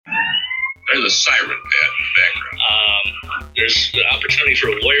the siren, Pat, in the background? There's the opportunity for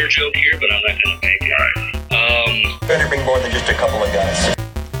a lawyer joke here, but I'm not going to make it. All right. Better bring more than just a couple of guys.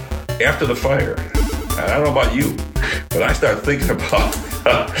 After the fire, I don't know about you, but I started thinking about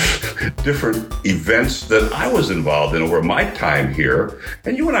different events that I was involved in over my time here.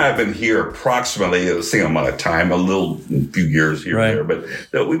 And you and I have been here approximately the same amount of time, few years here and there,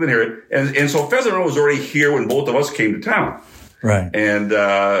 but we've been here. And so Pheasant Run was already here when both of us came to town. Right. And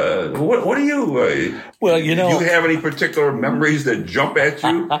what do you? Well, do you have any particular memories that jump at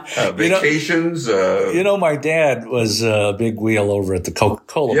you? Vacations? My dad was a big wheel over at the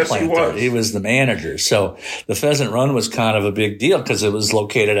Coca-Cola plant. He was. He was the manager. So the Pheasant Run was kind of a big deal because it was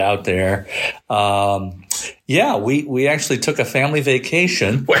located out there. We actually took a family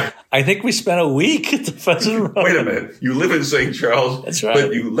vacation. What? I think we spent a week at the Pheasant Run. Wait a minute. You live in St. Charles. That's right.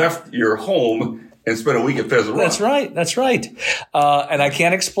 But you left your home and spent a week at Pheasant Run. That's right. And I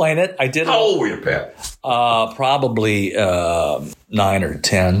can't explain it. I did. How old were you, Pat? Probably 9 or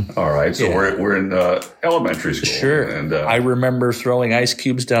 10. All right. So we're in elementary school. Sure. And I remember throwing ice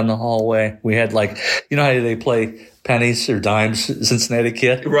cubes down the hallway. We had how they play pennies or dimes, Cincinnati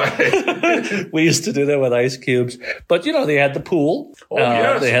Kid? Right. We used to do that with ice cubes. But, they had the pool. Oh,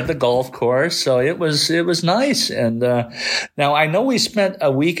 yes. They had the golf course. So it was nice. And now I know we spent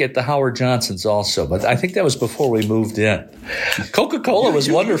a week at the Howard Johnsons also, but I think that was before we moved in. Coca-Cola was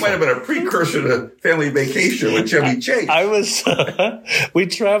wonderful. You might have been a precursor to family vacation with Chevy Chase. I was. We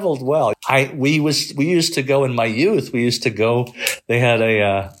traveled well. We used to go in my youth. We used to go. They had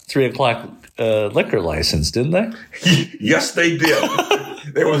a 3:00 liquor license, didn't they? Yes, they did.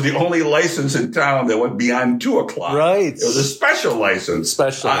 There was the only license in town that went beyond 2:00. Right. It was a special license.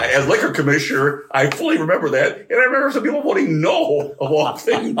 As liquor commissioner, I fully remember that. And I remember some people voting no of all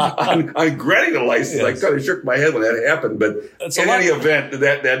things on granting the license. Yes. I kind of shook my head when that happened. But in any event,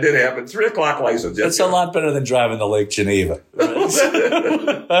 that did happen. 3:00 license. It's a lot better than driving to Lake Geneva.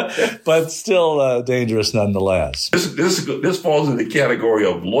 But still dangerous nonetheless. This falls in the category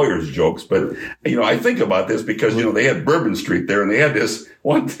of lawyers' jokes. But, I think about this because, they had Bourbon Street there and they had this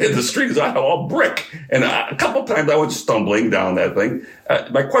one, the street is all brick. And a couple of times I went stumbling down that thing.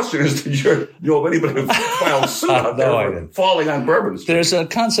 My question is, did you know of anybody who filed suit out there for falling on Bourbon Street? There's a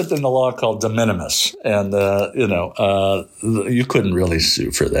concept in the law called de minimis. And, you couldn't really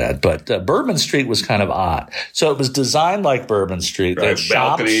sue for that. But Bourbon Street was kind of odd. So it was designed like Bourbon Street. Right,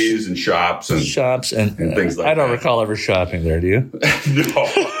 balconies and shops and things like that. I don't recall ever shopping there, do you? No.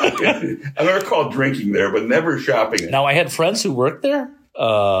 I never recall drinking there, but never shopping. Now, I had friends who worked there.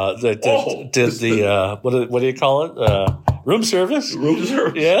 Did the what do you call it? Room service? Room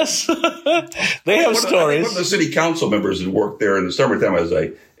service. Yes. They have stories. One of the city council members had worked there in the summertime as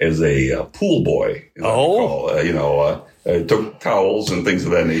a pool boy. Took towels and things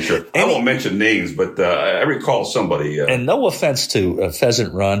of that nature. I won't mention names, but I recall somebody. And no offense to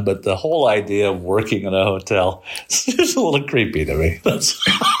Pheasant Run, but the whole idea of working in a hotel is a little creepy to me.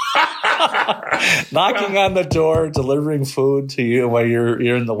 Knocking on the door, delivering food to you while you're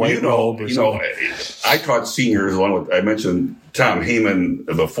in the white robe or something. I taught seniors along with, I mentioned Tom Heyman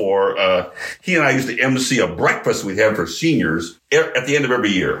before. He and I used to MC a breakfast we'd have for seniors at the end of every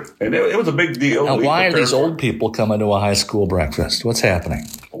year. And it was a big deal. Now, why are these old people coming to a high school breakfast? What's happening?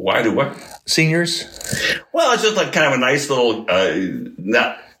 Why do what? Seniors? Well, it's just like kind of a nice little,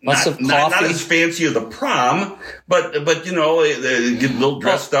 Lots of coffee. Not as fancy as the prom, but they get a little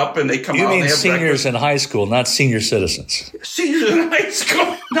dressed up and they come out. You mean and have seniors breakfast. in high school, not senior citizens? Seniors in high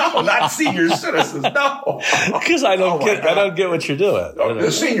school? No, not senior citizens. No, because I don't get what you're doing.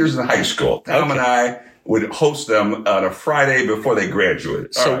 The seniors in high school. Tom and I would host them on a Friday before they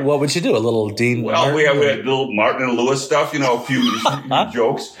graduated. So what would you do? A little Dean Well, Martin? we had little Martin and Lewis stuff, a few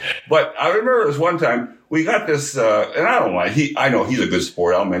jokes. But I remember this one time we got this, and I don't mind. I know he's a good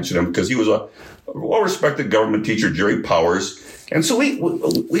sport. I'll mention him because he was a well-respected government teacher, Jerry Powers. And so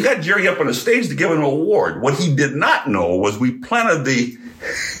we got Jerry up on the stage to give him an award. What he did not know was we planted the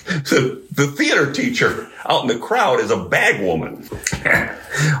theater teacher out in the crowd as a bag woman.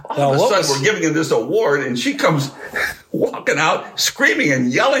 All of a sudden, we're giving him this award, and she comes walking out, screaming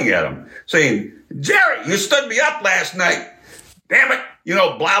and yelling at him, saying, "Jerry, you stood me up last night. Damn it."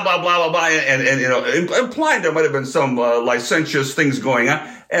 Blah, blah, blah, blah, blah, and implying there might have been some licentious things going on.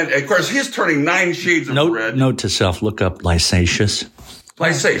 And, of course, he's turning 9 shades of red. Note to self, look up licentious.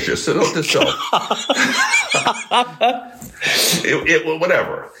 Licentious, so note to self.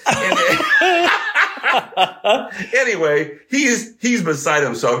 Whatever. Anyway, he's beside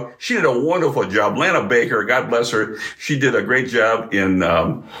himself. She did a wonderful job. Lana Baker, God bless her, she did a great job in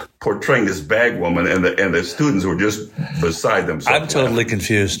portraying this bag woman, and the students were just beside themselves. I'm totally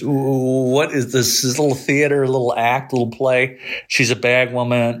confused. What is this little theater, little act, little play? She's a bag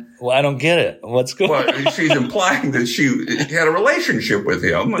woman. Well, I don't get it. What's going on? Well, she's implying that she had a relationship with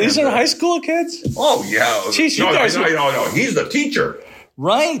him. These are high school kids? Oh, yeah. Jeez, you no, guys no, he's the teacher.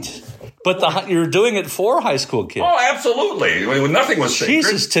 Right. But you're doing it for high school kids. Oh, absolutely. I mean, nothing was sacred.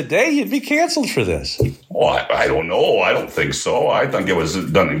 Jesus, today you'd be canceled for this. Oh, I don't know. I don't think so. I think it was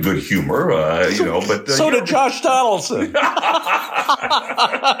done in good humor, but... so did Josh Donaldson.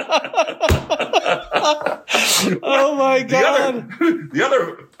 Oh, my God. The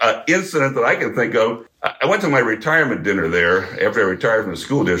other incident that I can think of, I went to my retirement dinner there after I retired from the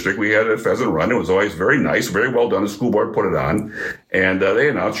school district. We had a Pheasant Run. It was always very nice, very well done. The school board put it on. And they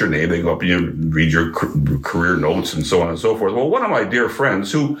announce your name. They go up and you read your career notes and so on and so forth. Well, one of my dear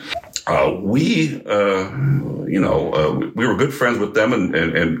friends who we were good friends with them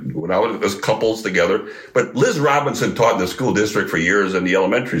and when I was as couples together. But Liz Robinson taught in the school district for years in the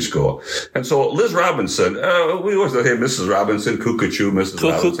elementary school. And so Liz Robinson, we always say, hey, Mrs. Robinson, Cuckoo, Mrs.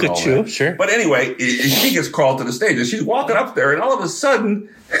 Robinson. Cuckoo, sure. But anyway, she gets called to the stage and she's walking up there and all of a sudden,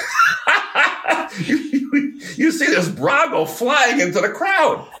 you see this bra go flying into the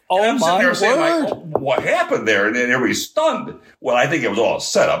crowd. Oh, and I'm sitting my there saying, word. like, what happened there? And then everybody's stunned. Well, I think it was all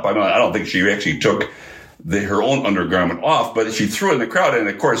set up. I mean, I don't think she actually took her own undergarment off, but she threw it in the crowd, and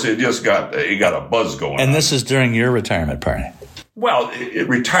of course, it got a buzz going. And on. this is during your retirement party. Well,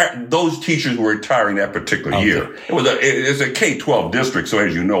 those teachers were retiring that particular year. It's a K-12 district, so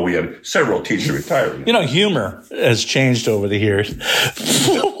as you know, we had several teachers retiring. You know, humor has changed over the years.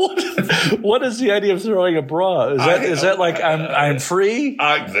 What is the idea of throwing a bra? Is that like I'm free?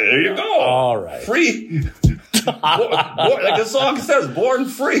 There you go. All right. Free. Like the song says, born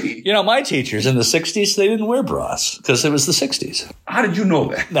free. You know, my teachers in the 60s, they didn't wear bras because it was the 60s. How did you know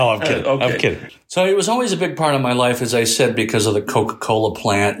that? No, I'm kidding. Okay. I'm kidding. So it was always a big part of my life, as I said, because of the Coca-Cola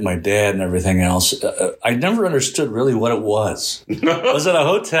plant, my dad, and everything else. I never understood really what it was. Was it a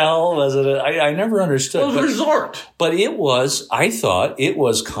hotel? Was it I never understood. It was a resort. But I thought it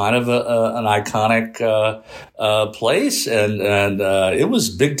was kind of an iconic place, and it was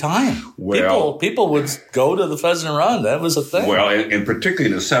big time. Well, people would go to the Pheasant Run. That was a thing. Well, and particularly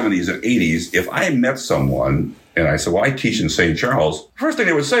in the 70s and 80s, if I met someone and I said, well, I teach in St. Charles, the first thing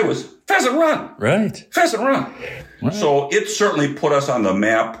they would say was, Pheasant Run. Right. Pheasant Run. Right. So it certainly put us on the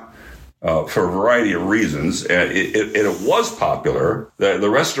map for a variety of reasons. It was popular. The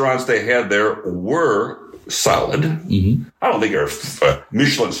restaurants they had there were solid. Mm-hmm. I don't think they're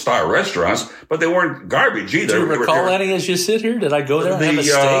Michelin star restaurants, but they weren't garbage either. Do you recall any as you sit here? Did I go there and have a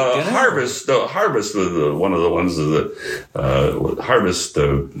steak dinner? Harvest, one of the ones of the Harvest.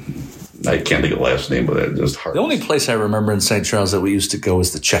 I can't think of the last name, but that just Harvest. The only place I remember in St. Charles that we used to go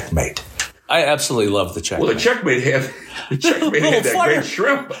was the Checkmate. I absolutely loved the Checkmate. Well, the Checkmate had that great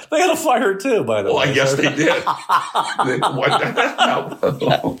shrimp. They had a fire too, by the way. Well, I guess they did.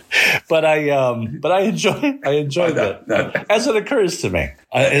 But I enjoyed that as it occurs to me.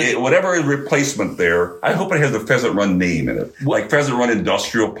 Whatever is replacement there, I hope it has the Pheasant Run name in it, like Pheasant Run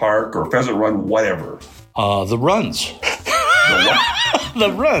Industrial Park or Pheasant Run whatever. The Runs. The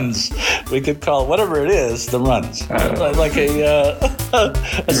Runs. We could call it whatever it is, the Runs. Like a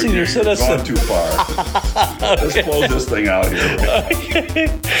senior citizen. You've gone too far. Let's close this thing out here. Okay.